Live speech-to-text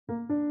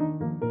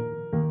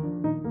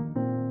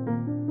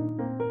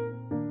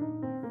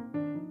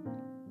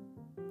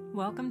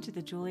Welcome to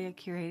the Julia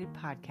Curated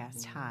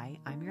Podcast. Hi,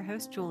 I'm your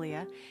host,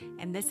 Julia,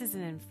 and this is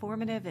an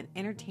informative and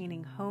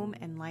entertaining home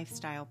and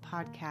lifestyle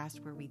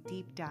podcast where we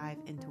deep dive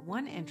into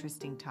one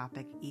interesting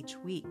topic each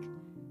week.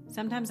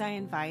 Sometimes I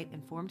invite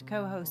informed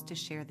co-hosts to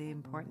share the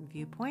important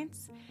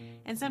viewpoints,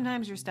 and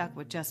sometimes you're stuck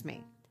with just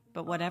me.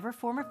 But whatever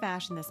form or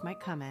fashion this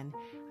might come in,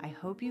 I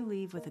hope you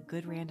leave with a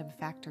good random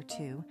fact or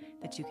two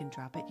that you can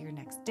drop at your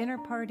next dinner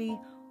party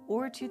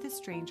or to the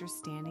stranger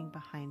standing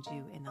behind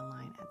you in the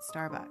line at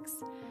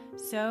Starbucks.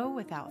 So,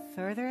 without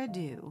further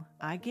ado,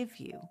 I give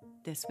you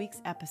this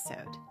week's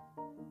episode: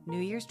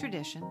 New Year's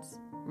traditions,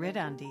 red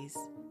undies,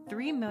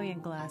 3 million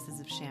glasses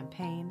of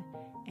champagne,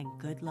 and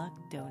good luck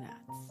donuts.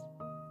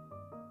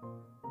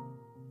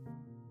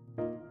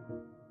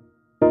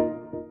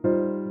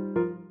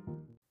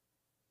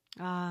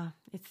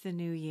 It's the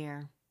new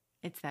year.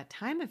 It's that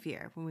time of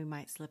year when we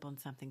might slip on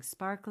something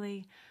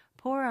sparkly,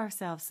 pour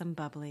ourselves some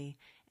bubbly,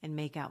 and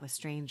make out with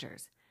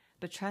strangers.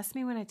 But trust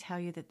me when I tell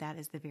you that that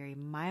is the very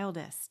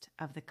mildest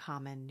of the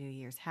common New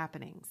Year's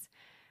happenings.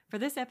 For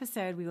this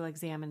episode, we will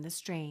examine the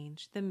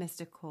strange, the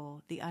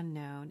mystical, the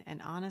unknown,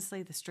 and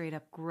honestly, the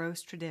straight-up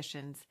gross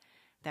traditions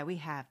that we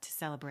have to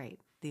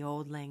celebrate the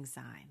Auld Lang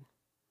Syne.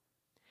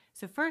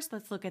 So first,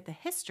 let's look at the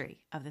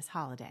history of this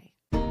holiday.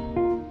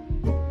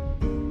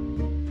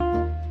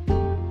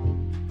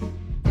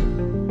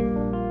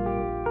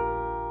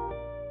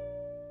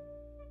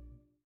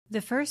 The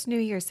first New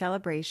Year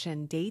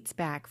celebration dates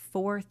back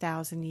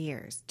 4,000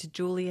 years to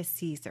Julius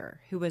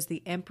Caesar, who was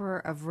the emperor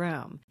of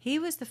Rome. He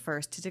was the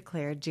first to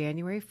declare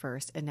January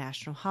 1st a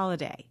national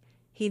holiday.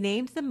 He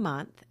named the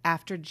month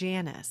after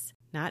Janus,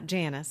 not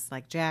Janus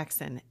like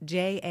Jackson,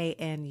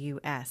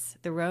 Janus,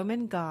 the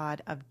Roman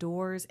god of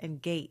doors and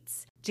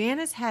gates.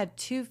 Janus had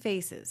two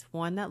faces,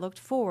 one that looked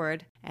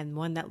forward and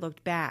one that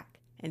looked back,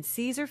 and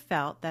Caesar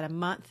felt that a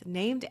month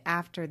named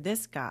after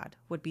this god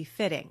would be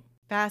fitting.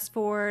 Fast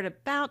forward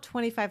about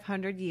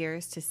 2,500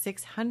 years to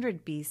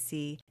 600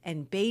 BC,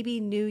 and Baby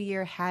New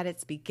Year had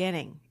its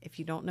beginning. If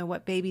you don't know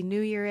what Baby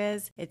New Year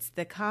is, it's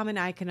the common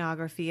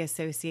iconography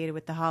associated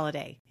with the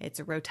holiday.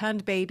 It's a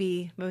rotund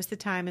baby, most of the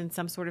time in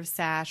some sort of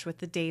sash with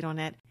the date on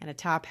it, and a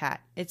top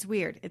hat. It's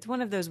weird. It's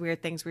one of those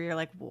weird things where you're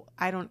like, well,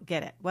 I don't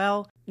get it.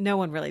 Well, no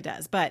one really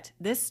does. But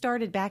this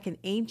started back in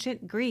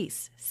ancient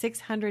Greece,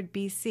 600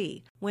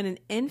 BC, when an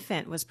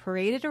infant was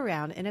paraded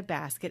around in a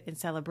basket in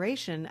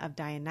celebration of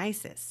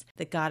Dionysus,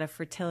 the god of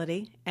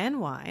fertility and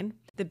wine.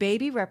 The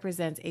baby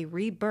represents a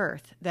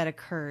rebirth that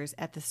occurs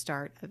at the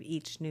start of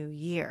each new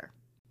year.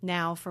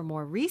 Now, for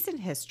more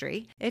recent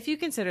history, if you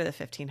consider the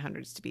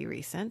 1500s to be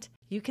recent,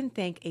 you can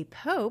thank a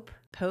Pope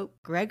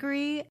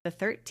Gregory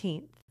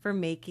XIII, for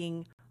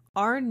making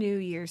our New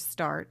Year's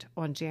start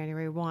on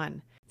January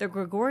 1. The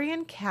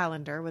Gregorian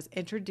calendar was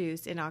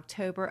introduced in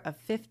October of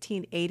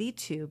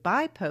 1582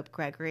 by Pope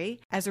Gregory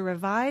as a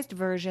revised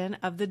version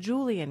of the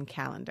Julian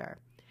calendar.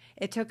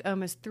 It took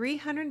almost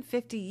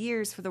 350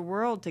 years for the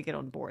world to get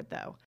on board,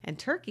 though, and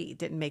Turkey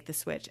didn't make the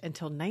switch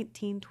until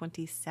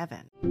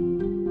 1927.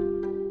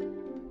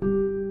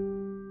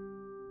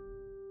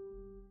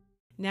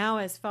 Now,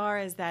 as far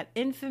as that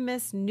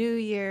infamous New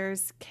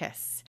Year's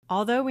kiss.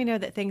 Although we know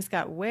that things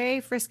got way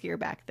friskier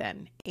back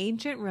then,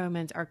 ancient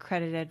Romans are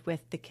credited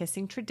with the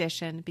kissing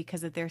tradition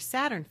because of their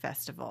Saturn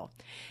festival.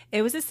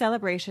 It was a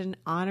celebration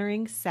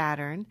honoring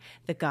Saturn,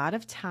 the god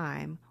of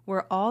time,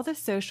 where all the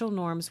social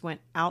norms went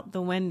out the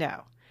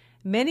window.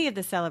 Many of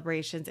the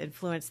celebrations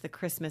influenced the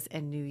Christmas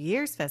and New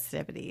Year's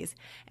festivities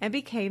and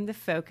became the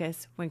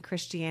focus when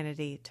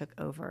Christianity took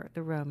over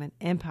the Roman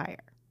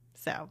Empire.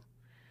 So,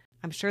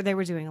 I'm sure they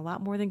were doing a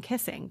lot more than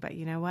kissing, but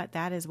you know what?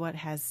 That is what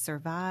has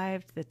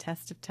survived the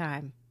test of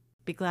time.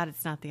 Be glad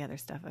it's not the other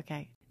stuff,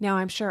 okay? Now,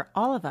 I'm sure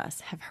all of us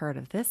have heard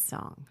of this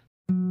song.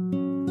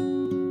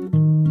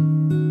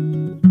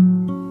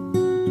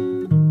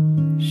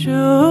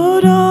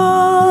 Should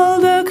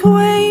all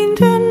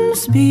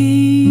acquaintance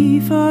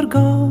be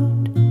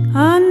forgot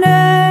and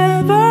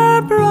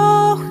never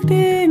brought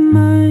in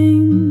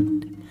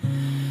mind?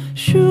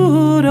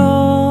 Should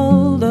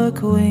all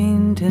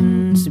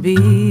acquaintance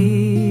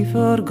be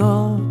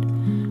forgot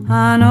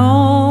an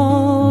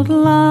Auld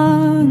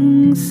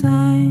Lang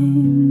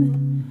Syne?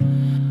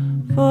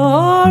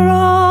 For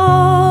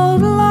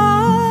Auld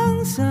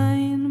Lang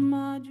Syne,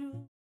 my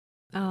jewel.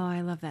 Oh, I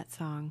love that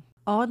song.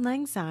 Auld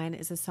Lang Syne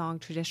is a song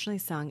traditionally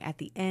sung at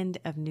the end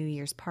of New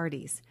Year's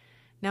parties.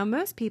 Now,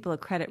 most people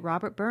accredit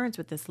Robert Burns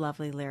with this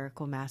lovely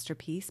lyrical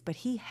masterpiece, but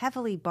he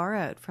heavily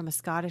borrowed from a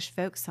Scottish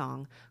folk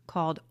song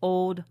called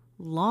Auld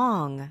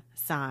Lang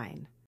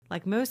Syne.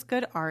 Like most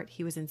good art,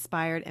 he was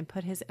inspired and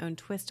put his own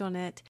twist on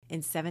it in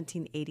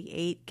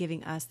 1788,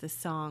 giving us the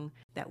song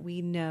that we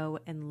know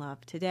and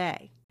love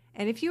today.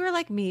 And if you are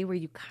like me, where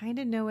you kind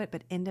of know it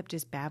but end up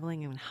just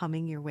babbling and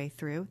humming your way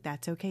through,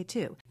 that's okay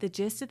too. The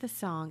gist of the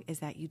song is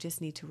that you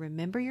just need to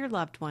remember your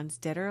loved ones,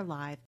 dead or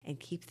alive, and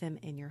keep them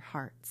in your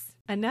hearts.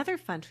 Another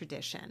fun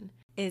tradition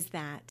is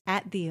that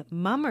at the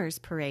Mummers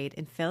Parade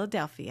in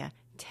Philadelphia,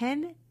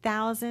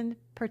 10,000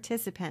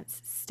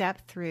 participants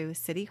step through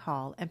City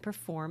Hall and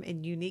perform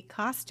in unique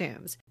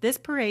costumes. This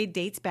parade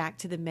dates back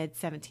to the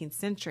mid-17th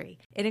century.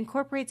 It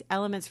incorporates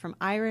elements from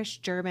Irish,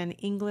 German,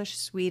 English,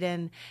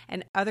 Sweden,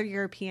 and other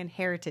European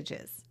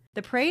heritages.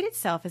 The parade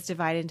itself is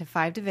divided into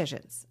 5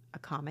 divisions: a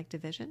comic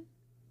division,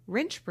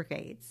 wrench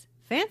brigades,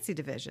 fancy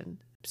division,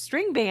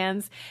 string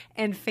bands,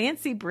 and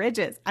fancy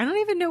bridges. I don't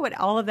even know what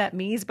all of that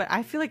means, but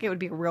I feel like it would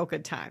be a real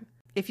good time.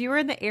 If you are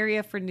in the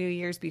area for New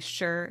Year's, be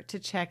sure to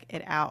check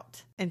it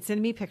out and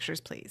send me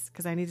pictures, please,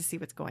 because I need to see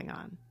what's going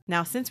on.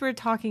 Now, since we're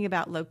talking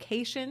about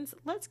locations,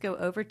 let's go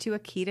over to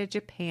Akita,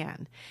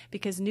 Japan,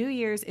 because New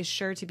Year's is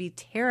sure to be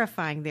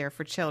terrifying there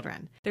for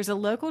children. There's a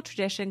local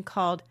tradition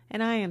called,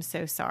 and I am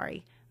so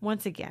sorry,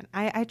 once again,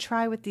 I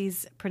try with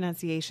these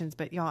pronunciations,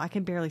 but y'all, I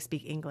can barely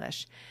speak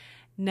English.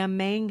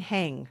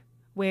 Namangheng,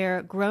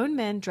 where grown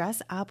men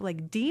dress up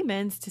like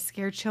demons to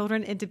scare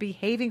children into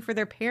behaving for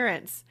their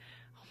parents.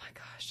 Oh my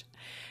gosh.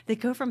 They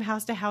go from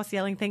house to house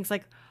yelling things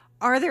like,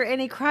 "Are there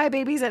any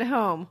crybabies at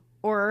home?"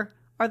 Or,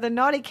 "Are the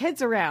naughty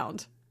kids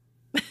around?"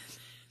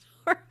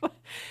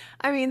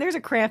 I mean, there's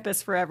a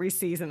Krampus for every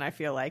season, I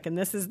feel like, and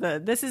this is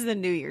the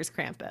New Year's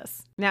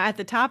Krampus. Now, at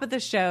the top of the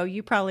show,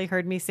 you probably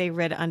heard me say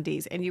red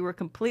undies, and you were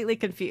completely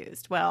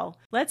confused. Well,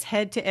 let's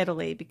head to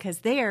Italy, because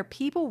there,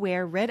 people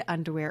wear red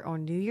underwear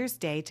on New Year's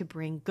Day to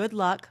bring good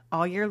luck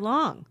all year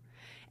long.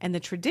 And the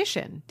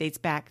tradition dates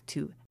back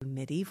to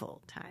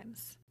medieval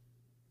times.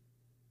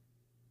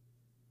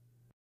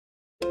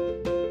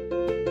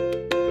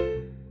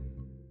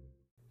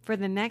 For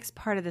the next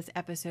part of this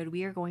episode,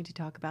 we are going to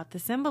talk about the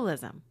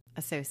symbolism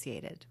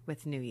associated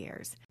with New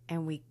Year's.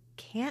 And we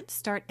can't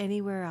start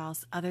anywhere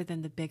else other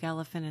than the big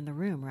elephant in the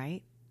room,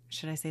 right?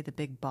 Should I say the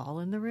big ball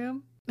in the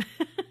room?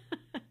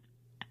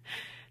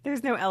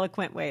 There's no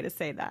eloquent way to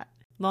say that.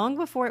 Long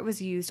before it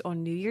was used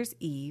on New Year's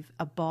Eve,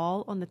 a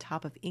ball on the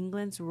top of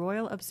England's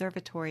Royal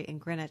Observatory in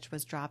Greenwich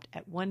was dropped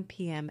at 1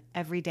 p.m.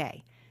 every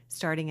day,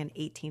 starting in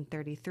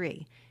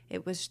 1833.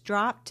 It was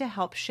dropped to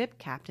help ship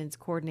captains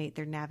coordinate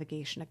their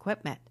navigation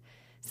equipment.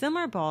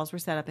 Similar balls were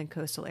set up in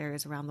coastal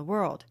areas around the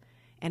world.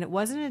 And it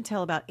wasn't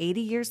until about 80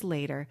 years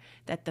later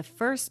that the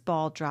first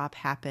ball drop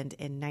happened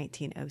in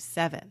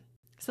 1907.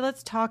 So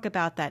let's talk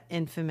about that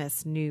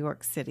infamous New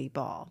York City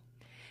ball.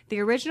 The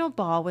original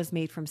ball was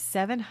made from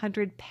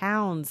 700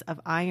 pounds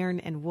of iron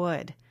and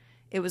wood.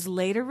 It was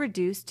later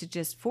reduced to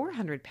just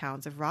 400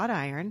 pounds of wrought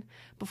iron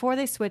before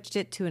they switched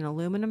it to an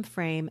aluminum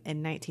frame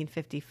in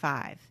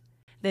 1955.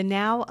 The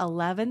now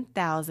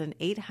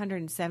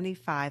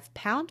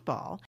 11,875-pound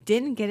ball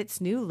didn't get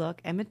its new look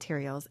and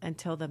materials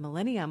until the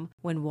millennium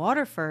when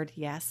Waterford,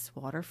 yes,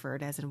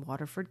 Waterford as in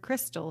Waterford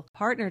Crystal,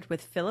 partnered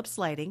with Philips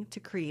Lighting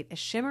to create a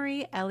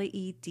shimmery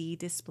LED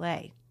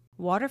display.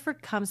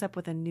 Waterford comes up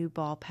with a new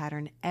ball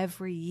pattern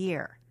every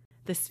year.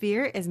 The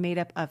sphere is made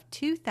up of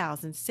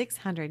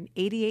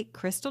 2,688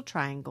 crystal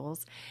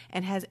triangles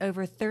and has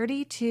over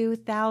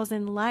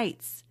 32,000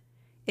 lights.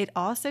 It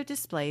also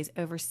displays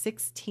over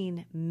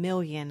 16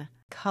 million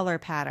color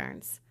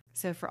patterns.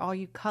 So for all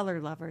you color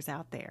lovers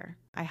out there,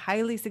 I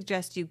highly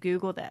suggest you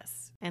Google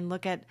this and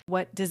look at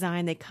what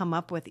design they come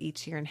up with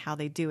each year and how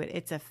they do it.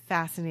 It's a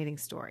fascinating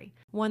story,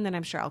 one that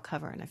I'm sure I'll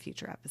cover in a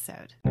future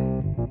episode.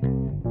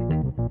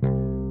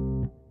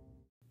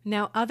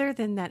 Now, other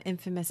than that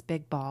infamous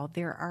big ball,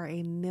 there are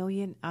a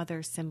million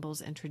other symbols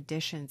and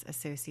traditions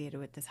associated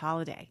with this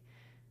holiday.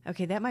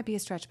 Okay, that might be a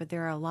stretch, but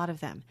there are a lot of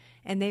them,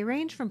 and they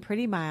range from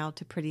pretty mild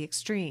to pretty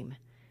extreme.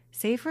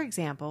 Say, for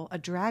example, a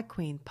drag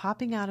queen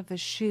popping out of a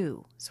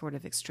shoe, sort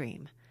of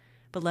extreme.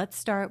 But let's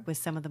start with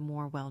some of the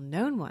more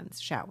well-known ones,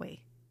 shall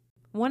we?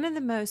 One of the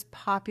most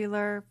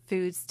popular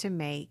foods to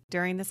make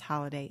during this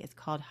holiday is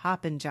called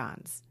Hoppin'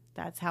 Johns.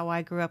 That's how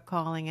I grew up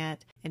calling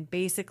it, and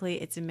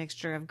basically it's a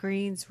mixture of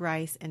greens,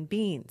 rice, and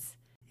beans.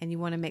 And you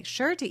want to make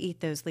sure to eat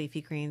those leafy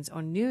greens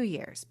on New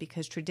Year's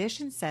because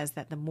tradition says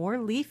that the more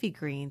leafy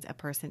greens a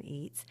person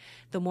eats,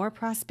 the more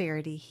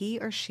prosperity he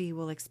or she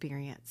will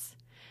experience.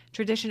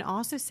 Tradition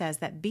also says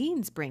that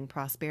beans bring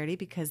prosperity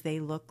because they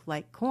look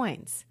like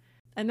coins.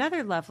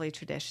 Another lovely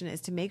tradition is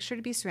to make sure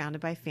to be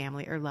surrounded by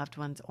family or loved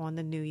ones on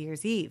the New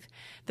Year's Eve.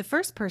 The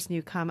first person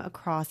you come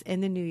across in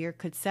the New Year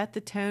could set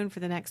the tone for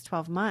the next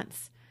 12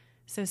 months.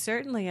 So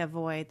certainly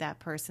avoid that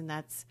person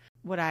that's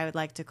what I would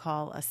like to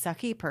call a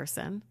sucky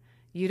person.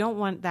 You don't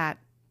want that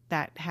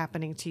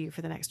happening to you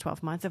for the next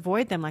 12 months.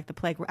 Avoid them like the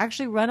plague.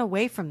 Actually run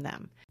away from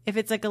them. If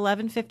it's like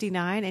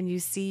 11:59 and you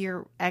see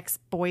your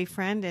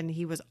ex-boyfriend and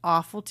he was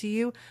awful to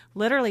you,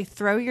 literally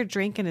throw your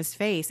drink in his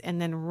face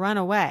and then run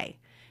away.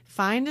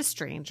 Find a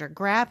stranger,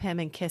 grab him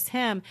and kiss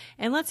him,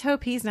 and let's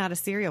hope he's not a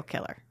serial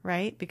killer,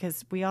 right?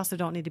 Because we also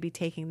don't need to be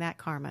taking that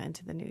karma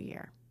into the new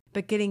year.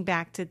 But getting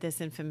back to this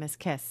infamous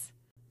kiss.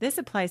 This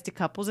applies to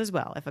couples as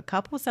well. If a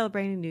couple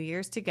celebrating New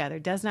Year's together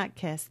does not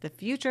kiss, the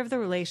future of the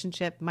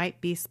relationship might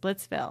be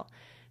Splitsville.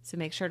 So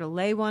make sure to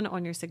lay one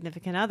on your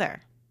significant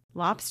other.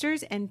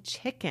 Lobsters and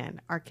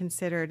chicken are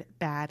considered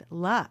bad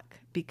luck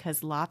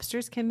because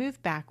lobsters can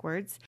move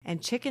backwards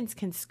and chickens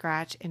can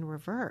scratch in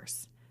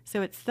reverse.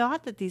 so it's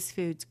thought that these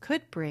foods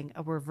could bring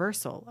a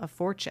reversal of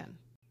fortune.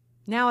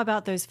 Now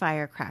about those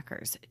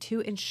firecrackers. To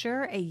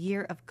ensure a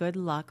year of good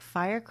luck,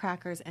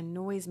 firecrackers and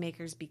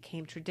noisemakers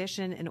became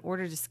tradition in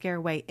order to scare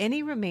away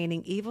any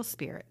remaining evil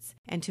spirits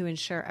and to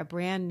ensure a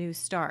brand new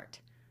start.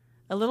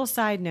 A little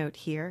side note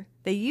here,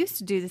 they used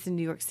to do this in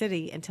New York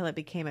City until it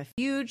became a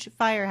huge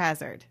fire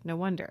hazard. No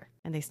wonder.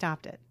 And they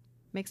stopped it.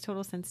 Makes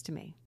total sense to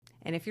me.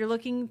 And if you're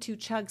looking to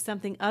chug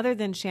something other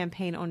than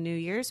champagne on New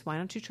Year's, why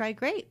don't you try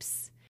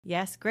grapes?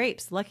 Yes,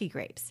 grapes, lucky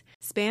grapes.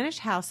 Spanish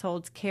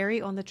households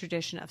carry on the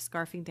tradition of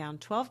scarfing down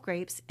 12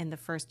 grapes in the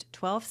first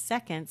 12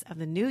 seconds of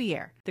the new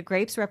year. The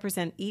grapes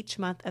represent each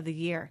month of the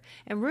year,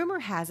 and rumor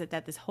has it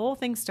that this whole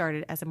thing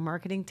started as a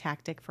marketing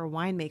tactic for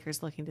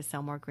winemakers looking to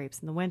sell more grapes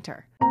in the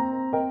winter.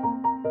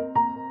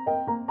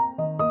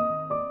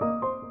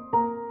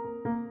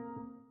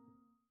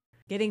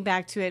 Getting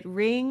back to it,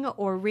 ring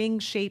or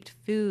ring-shaped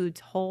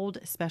foods hold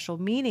special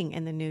meaning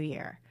in the new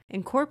year.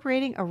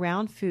 Incorporating a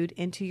round food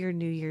into your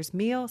New Year's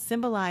meal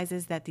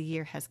symbolizes that the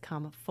year has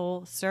come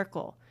full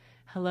circle.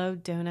 Hello,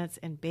 donuts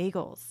and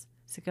bagels.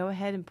 So go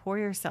ahead and pour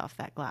yourself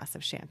that glass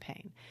of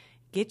champagne.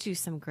 Get you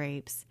some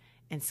grapes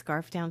and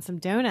scarf down some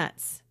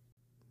donuts.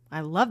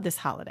 I love this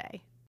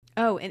holiday.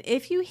 Oh, and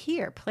if you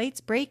hear plates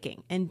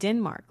breaking in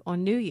Denmark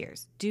on New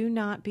Year's, do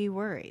not be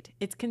worried.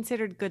 It's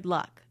considered good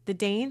luck. The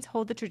Danes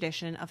hold the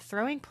tradition of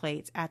throwing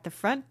plates at the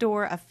front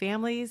door of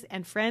families'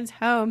 and friends'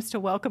 homes to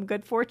welcome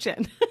good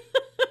fortune.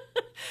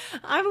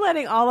 I'm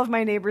letting all of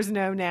my neighbors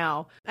know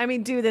now. I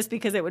mean, do this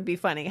because it would be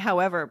funny.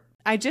 However,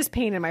 I just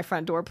painted my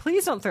front door.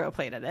 Please don't throw a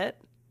plate at it.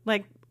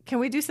 Like, can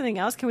we do something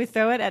else? Can we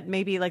throw it at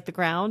maybe like the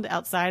ground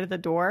outside of the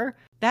door?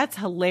 That's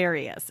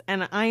hilarious.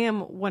 And I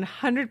am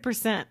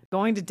 100%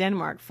 going to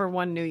Denmark for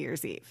one New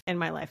Year's Eve in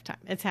my lifetime.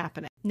 It's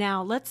happening.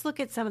 Now, let's look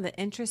at some of the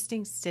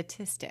interesting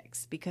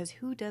statistics, because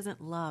who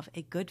doesn't love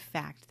a good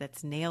fact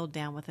that's nailed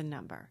down with a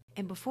number?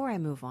 And before I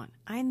move on,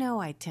 I know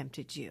I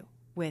tempted you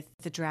with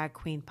the drag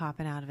queen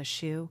popping out of a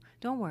shoe.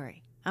 Don't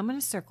worry. I'm going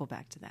to circle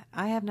back to that.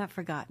 I have not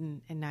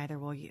forgotten, and neither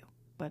will you.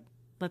 But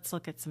let's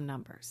look at some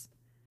numbers.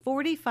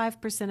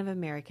 45% of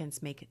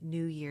Americans make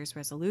New Year's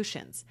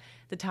resolutions.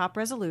 The top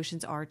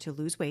resolutions are to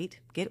lose weight,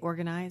 get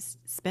organized,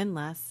 spend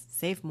less,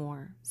 save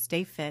more,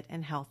 stay fit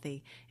and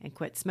healthy, and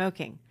quit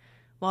smoking.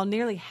 While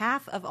nearly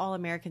half of all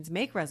Americans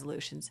make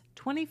resolutions,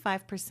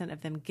 25%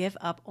 of them give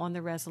up on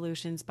the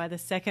resolutions by the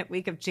second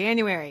week of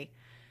January.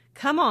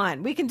 Come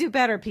on, we can do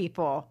better,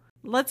 people.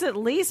 Let's at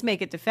least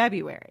make it to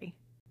February.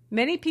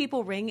 Many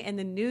people ring in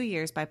the New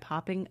Year's by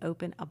popping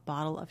open a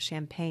bottle of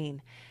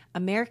champagne.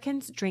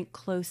 Americans drink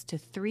close to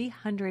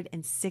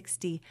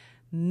 360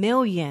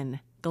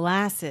 million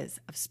glasses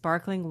of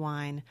sparkling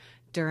wine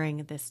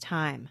during this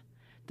time.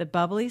 The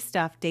bubbly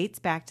stuff dates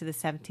back to the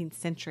 17th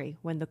century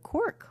when the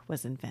cork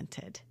was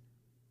invented.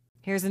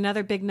 Here's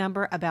another big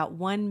number. About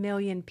 1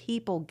 million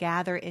people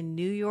gather in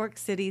New York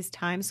City's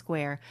Times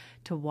Square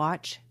to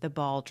watch the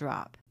ball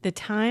drop. The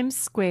Times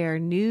Square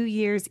New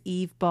Year's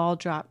Eve ball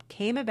drop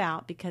came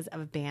about because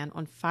of a ban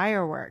on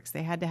fireworks.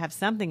 They had to have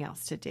something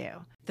else to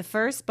do. The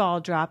first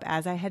ball drop,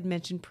 as I had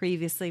mentioned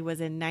previously,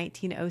 was in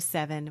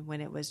 1907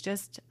 when it was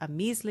just a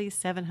measly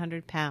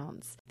 700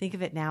 pounds. Think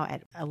of it now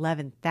at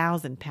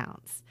 11,000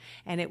 pounds.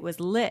 And it was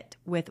lit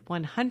with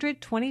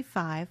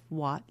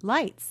 125-watt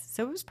lights,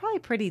 so it was probably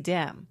pretty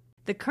dim.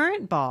 The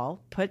current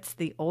ball puts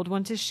the old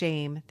one to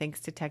shame thanks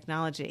to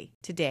technology.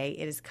 Today,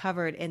 it is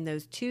covered in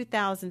those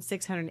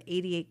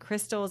 2,688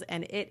 crystals,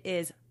 and it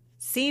is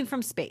seen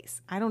from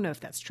space. I don't know if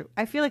that's true.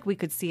 I feel like we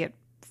could see it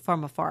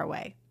from afar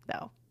away,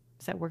 though.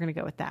 So we're going to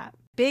go with that.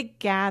 Big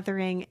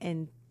gathering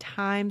in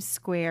Times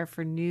Square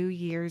for New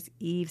Year's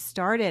Eve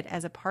started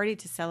as a party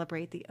to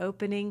celebrate the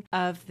opening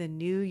of the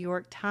New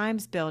York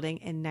Times building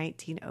in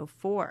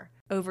 1904.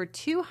 Over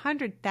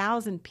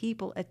 200,000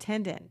 people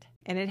attended,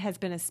 and it has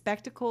been a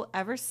spectacle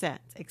ever since,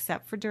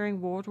 except for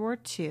during World War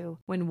II,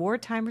 when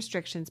wartime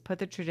restrictions put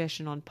the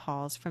tradition on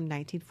pause from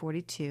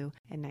 1942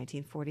 and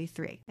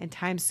 1943, and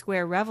Times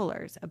Square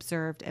revelers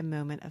observed a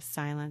moment of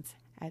silence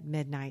at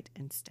midnight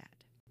instead.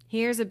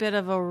 Here's a bit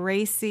of a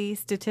racy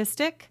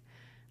statistic.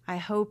 I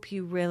hope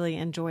you really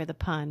enjoy the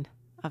pun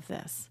of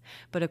this.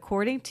 But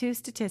according to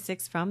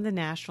statistics from the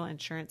National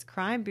Insurance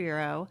Crime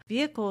Bureau,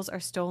 vehicles are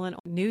stolen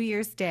on New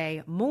Year's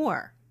Day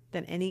more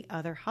than any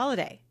other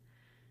holiday.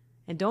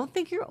 And don't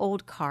think your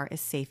old car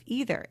is safe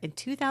either. In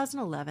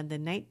 2011, the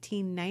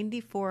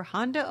 1994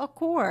 Honda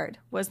Accord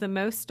was the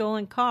most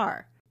stolen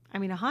car. I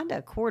mean, a Honda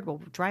Accord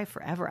will drive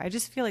forever. I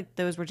just feel like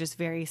those were just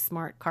very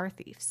smart car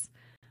thieves.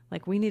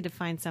 Like, we need to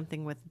find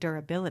something with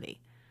durability,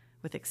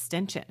 with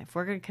extension, if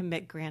we're going to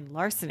commit grand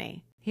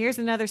larceny. Here's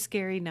another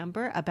scary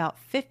number. About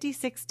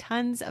 56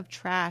 tons of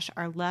trash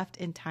are left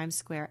in Times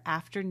Square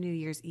after New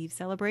Year's Eve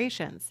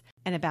celebrations,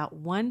 and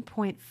about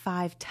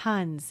 1.5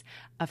 tons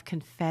of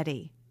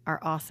confetti are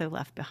also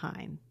left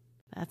behind.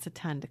 That's a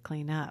ton to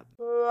clean up.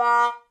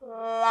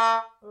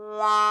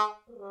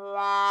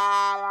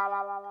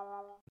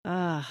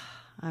 Ugh,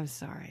 I'm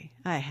sorry.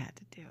 I had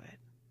to do it.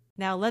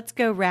 Now let's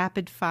go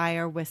rapid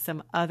fire with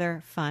some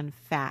other fun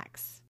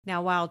facts.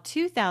 Now, while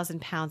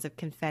 2,000 pounds of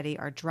confetti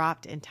are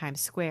dropped in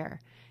Times Square,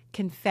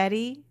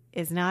 confetti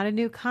is not a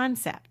new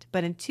concept,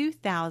 but in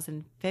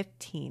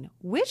 2015,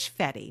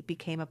 wishfetti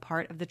became a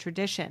part of the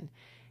tradition.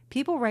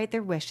 People write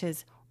their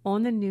wishes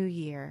on the new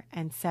year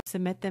and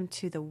submit them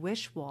to the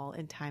wish wall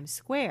in Times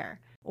Square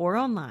or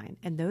online,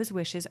 and those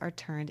wishes are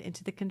turned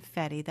into the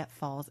confetti that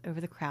falls over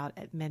the crowd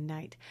at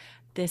midnight.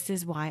 This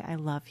is why I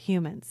love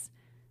humans.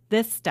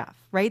 This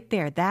stuff right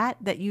there,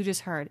 that you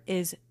just heard,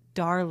 is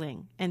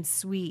darling and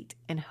sweet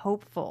and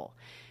hopeful,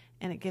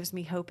 and it gives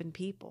me hope in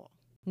people.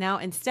 Now,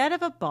 instead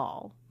of a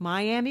ball,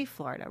 Miami,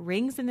 Florida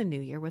rings in the new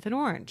year with an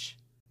orange.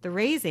 The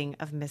raising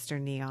of Mr.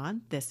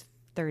 Neon, this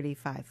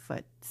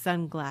 35-foot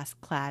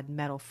sunglass-clad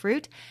metal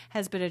fruit,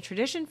 has been a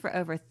tradition for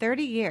over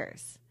 30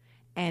 years.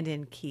 And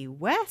in Key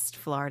West,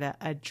 Florida,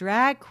 a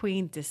drag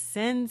queen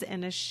descends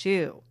in a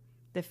shoe.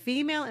 The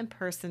female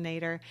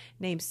impersonator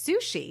named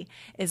Sushi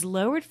is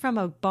lowered from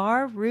a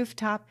bar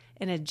rooftop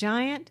in a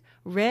giant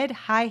red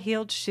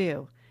high-heeled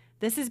shoe.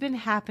 This has been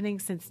happening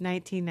since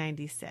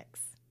 1996.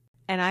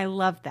 And I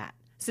love that.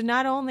 So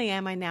not only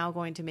am I now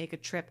going to make a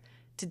trip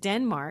to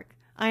Denmark,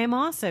 I am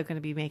also going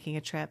to be making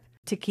a trip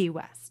to Key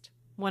West.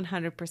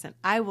 100%.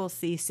 I will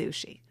see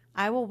Sushi.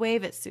 I will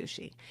wave at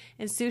Sushi.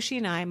 And Sushi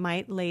and I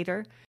might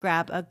later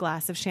grab a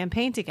glass of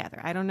champagne together.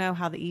 I don't know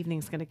how the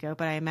evening's going to go,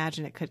 but I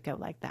imagine it could go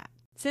like that.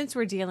 Since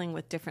we're dealing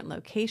with different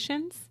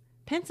locations,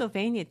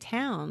 Pennsylvania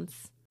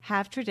towns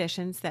have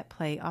traditions that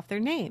play off their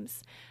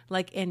names.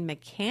 Like in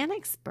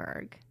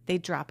Mechanicsburg, they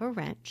drop a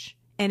wrench,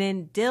 and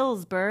in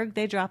Dillsburg,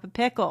 they drop a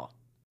pickle.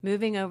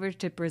 Moving over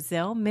to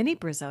Brazil, many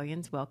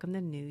Brazilians welcome the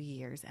New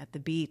Year's at the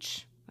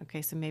beach.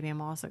 Okay, so maybe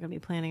I'm also going to be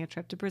planning a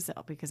trip to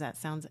Brazil because that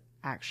sounds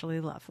actually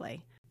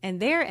lovely. And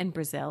there in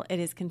Brazil, it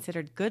is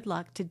considered good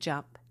luck to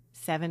jump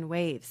 7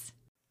 waves.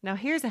 Now,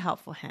 here's a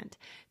helpful hint.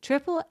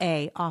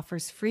 AAA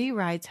offers free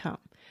rides home.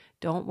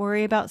 Don't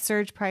worry about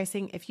surge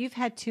pricing. If you've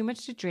had too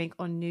much to drink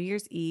on New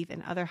Year's Eve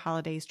and other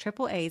holidays,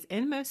 AAA's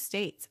in most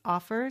states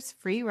offers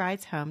free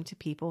rides home to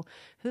people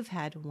who've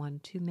had one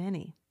too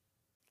many.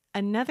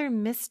 Another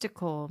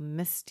mystical,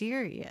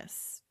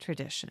 mysterious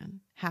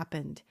tradition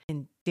happened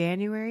in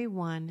January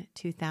 1,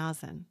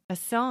 2000. A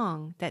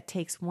song that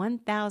takes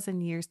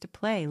 1,000 years to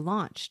play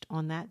launched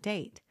on that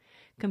date.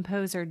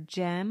 Composer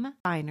Jem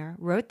Steiner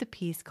wrote the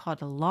piece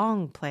called A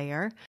Long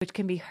Player, which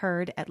can be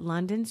heard at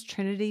London's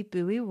Trinity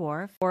Buoy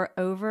Wharf or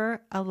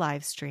over a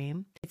live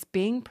stream. It's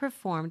being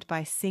performed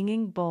by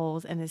Singing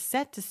Bowls and is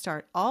set to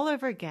start all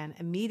over again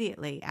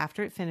immediately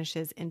after it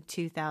finishes in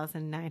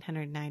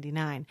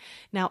 2,999.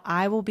 Now,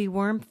 I will be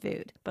worm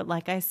food, but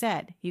like I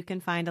said, you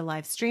can find a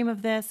live stream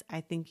of this. I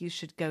think you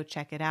should go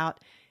check it out.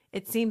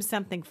 It seems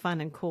something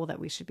fun and cool that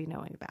we should be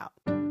knowing about.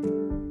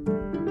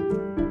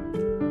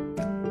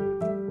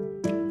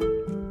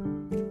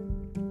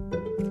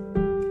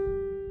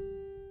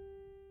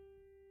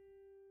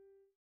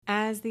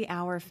 As the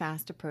hour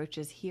fast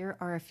approaches, here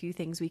are a few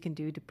things we can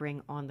do to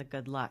bring on the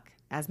good luck.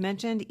 As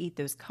mentioned, eat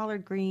those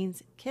collard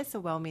greens, kiss a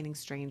well-meaning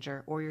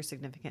stranger or your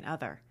significant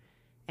other.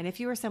 And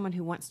if you are someone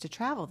who wants to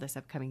travel this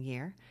upcoming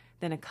year,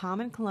 then a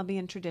common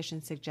Colombian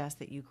tradition suggests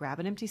that you grab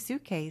an empty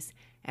suitcase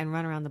and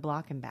run around the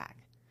block and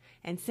back.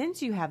 And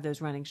since you have those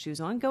running shoes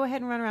on, go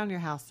ahead and run around your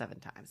house 7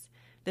 times.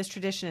 This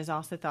tradition is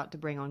also thought to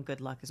bring on good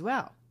luck as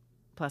well,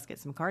 plus get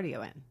some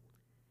cardio in.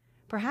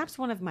 Perhaps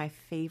one of my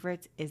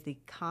favorites is the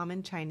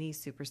common Chinese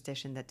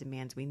superstition that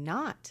demands we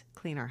not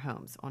clean our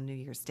homes on New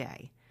Year's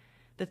Day.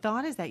 The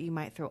thought is that you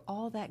might throw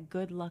all that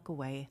good luck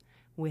away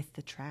with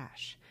the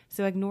trash,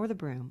 so ignore the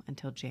broom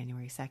until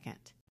January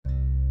 2nd.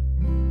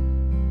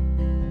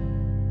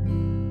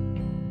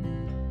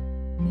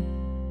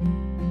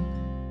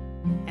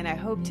 And I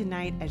hope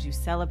tonight, as you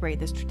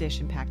celebrate this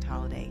tradition-packed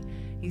holiday,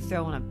 you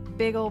throw on a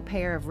big old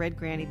pair of red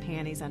granny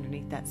panties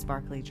underneath that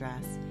sparkly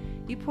dress.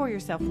 You pour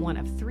yourself one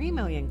of 3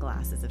 million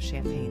glasses of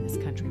champagne this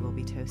country will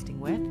be toasting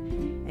with.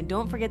 And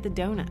don't forget the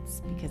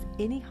donuts, because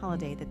any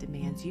holiday that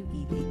demands you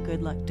eat a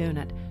good luck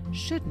donut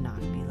should not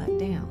be let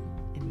down,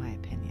 in my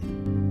opinion.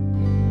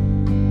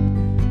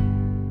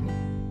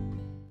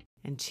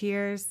 And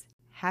cheers,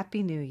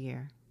 Happy New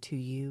Year to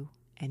you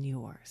and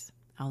yours.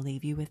 I'll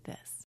leave you with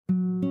this.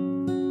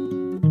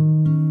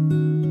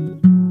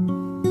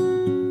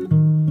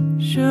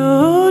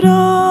 Should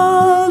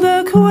old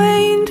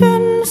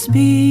acquaintance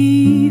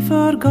be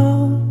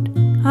forgot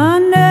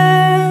and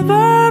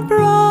never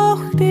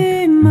brought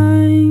in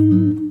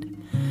mind?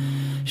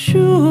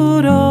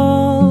 Should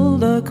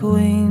old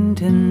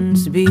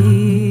acquaintance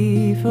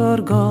be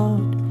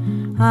forgot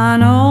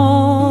and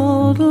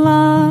Auld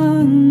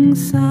Lang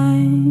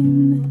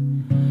Syne?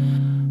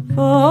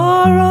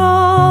 For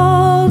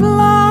Auld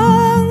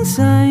Lang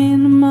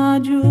Syne, my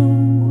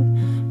Joe,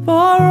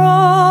 for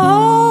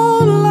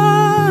Auld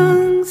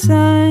Lang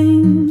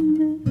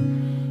Syne,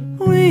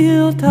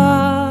 we'll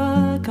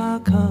take a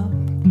cup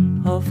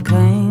of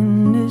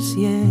kindness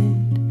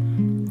yet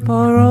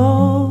for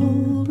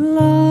Auld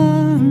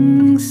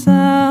Lang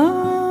Syne.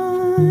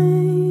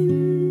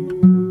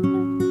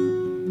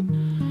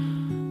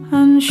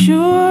 And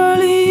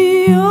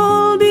surely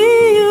you'll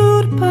be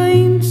your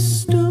pint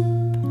stool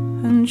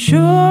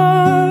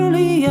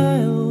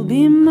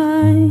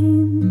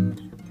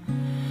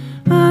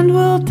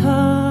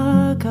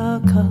take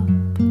a cup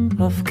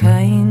of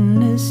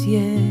kindness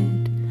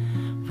yet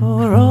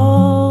for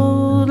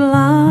Auld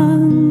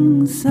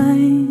Lang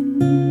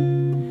Syne,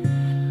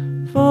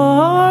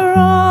 for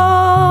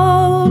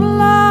Auld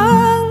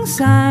Lang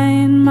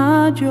Syne,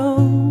 my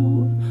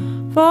Joe,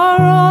 for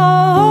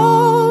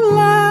Auld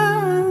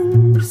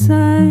Lang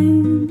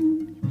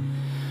Syne.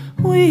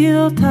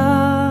 We'll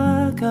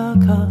take a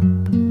cup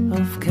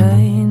of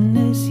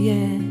kindness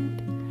yet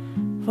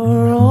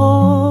for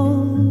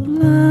Auld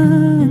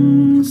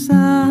Lang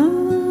Syne.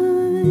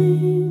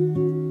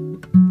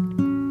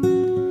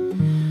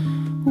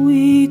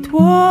 We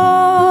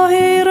twa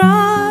he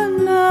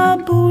ran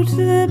about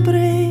the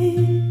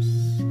braes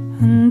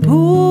and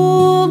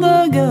pulled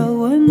the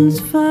gowans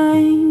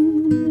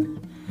fine,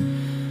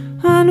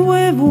 and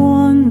we've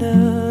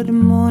wandered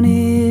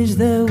mony's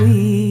the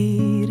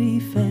weary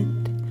fit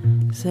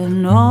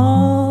sin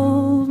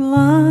Auld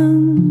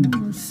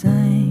Lang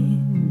Syne.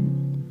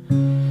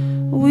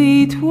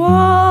 We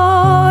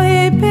twa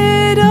he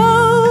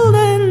pedalled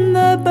in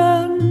the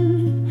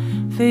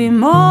burn fae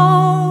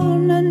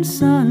morning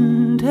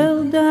sun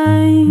till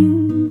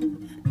dine,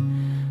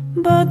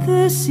 but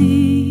the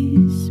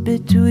seas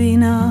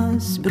between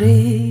us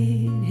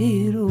braid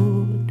he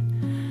rode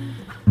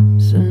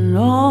sin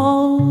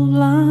Auld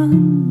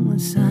Lang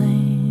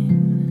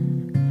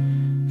Syne,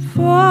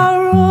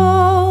 for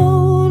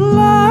Auld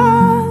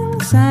Lang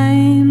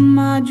Syne,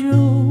 my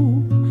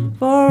Joe,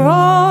 for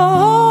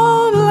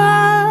Auld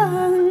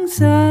Lang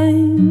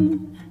Syne.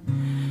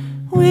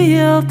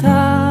 We'll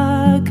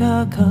take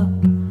a cup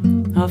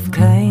of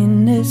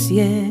kindness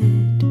yet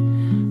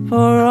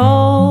for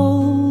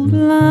Auld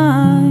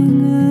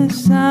Lang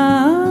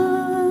Syne.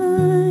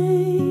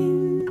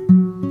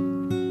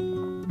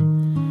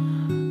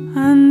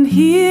 And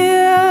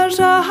here's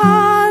a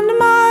hand,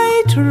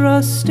 my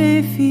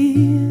trusty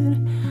fear,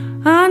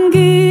 and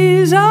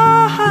gies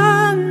a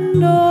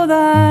hand o'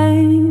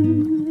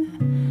 thine,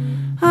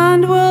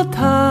 and we'll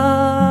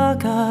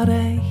take a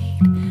right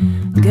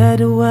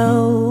good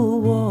well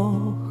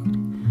walked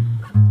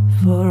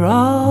for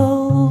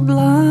Auld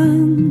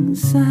Lang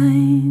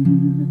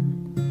Syne,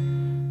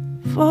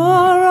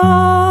 for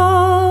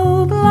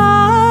Auld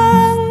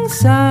Lang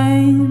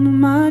Syne,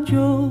 my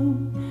Joe,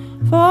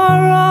 for